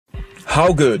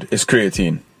How good is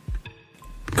creatine?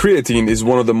 Creatine is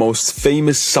one of the most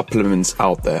famous supplements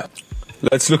out there.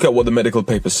 Let's look at what the medical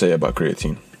papers say about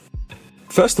creatine.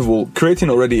 First of all, creatine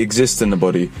already exists in the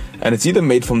body, and it's either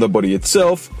made from the body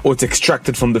itself or it's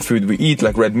extracted from the food we eat,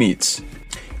 like red meats.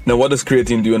 Now, what does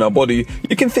creatine do in our body?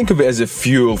 You can think of it as a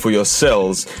fuel for your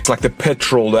cells. It's like the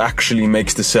petrol that actually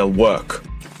makes the cell work.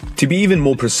 To be even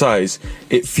more precise,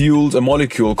 it fuels a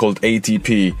molecule called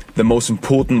ATP, the most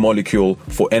important molecule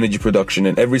for energy production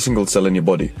in every single cell in your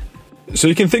body. So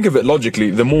you can think of it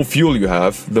logically, the more fuel you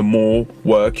have, the more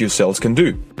work your cells can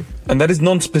do. And that is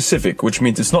non-specific, which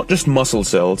means it's not just muscle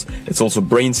cells, it's also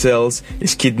brain cells,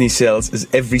 it's kidney cells, it's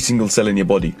every single cell in your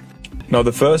body. Now,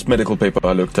 the first medical paper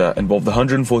I looked at involved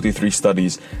 143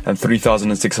 studies and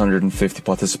 3,650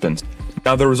 participants.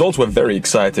 Now, the results were very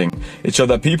exciting. It showed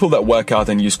that people that work out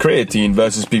and use creatine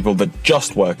versus people that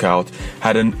just work out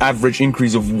had an average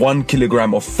increase of 1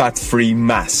 kilogram of fat-free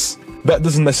mass. That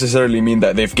doesn't necessarily mean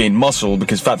that they've gained muscle,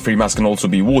 because fat-free mass can also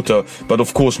be water, but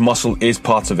of course muscle is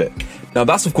part of it. Now,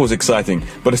 that's of course exciting,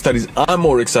 but the studies I'm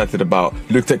more excited about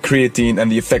looked at creatine and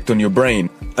the effect on your brain,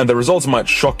 and the results might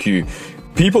shock you.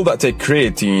 People that take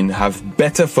creatine have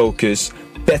better focus,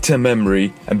 better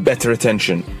memory, and better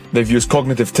attention. They've used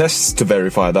cognitive tests to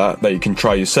verify that you can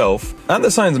try yourself, and the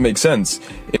science makes sense.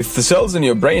 If the cells in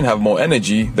your brain have more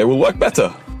energy, they will work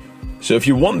better. So if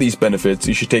you want these benefits,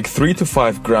 you should take 3 to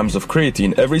 5 grams of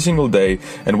creatine every single day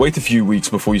and wait a few weeks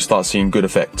before you start seeing good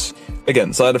effects.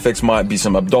 Again, side effects might be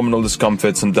some abdominal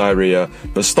discomfort, some diarrhea,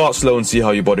 but start slow and see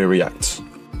how your body reacts.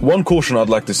 One caution I'd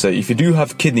like to say, if you do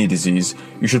have kidney disease,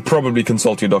 you should probably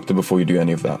consult your doctor before you do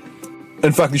any of that.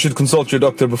 In fact, you should consult your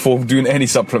doctor before doing any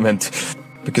supplement.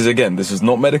 Because again, this is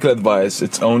not medical advice,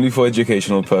 it's only for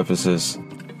educational purposes.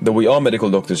 Though we are medical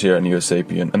doctors here at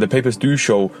Neosapien, and the papers do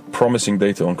show promising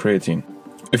data on creatine.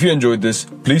 If you enjoyed this,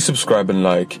 please subscribe and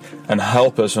like, and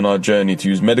help us on our journey to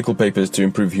use medical papers to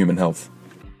improve human health.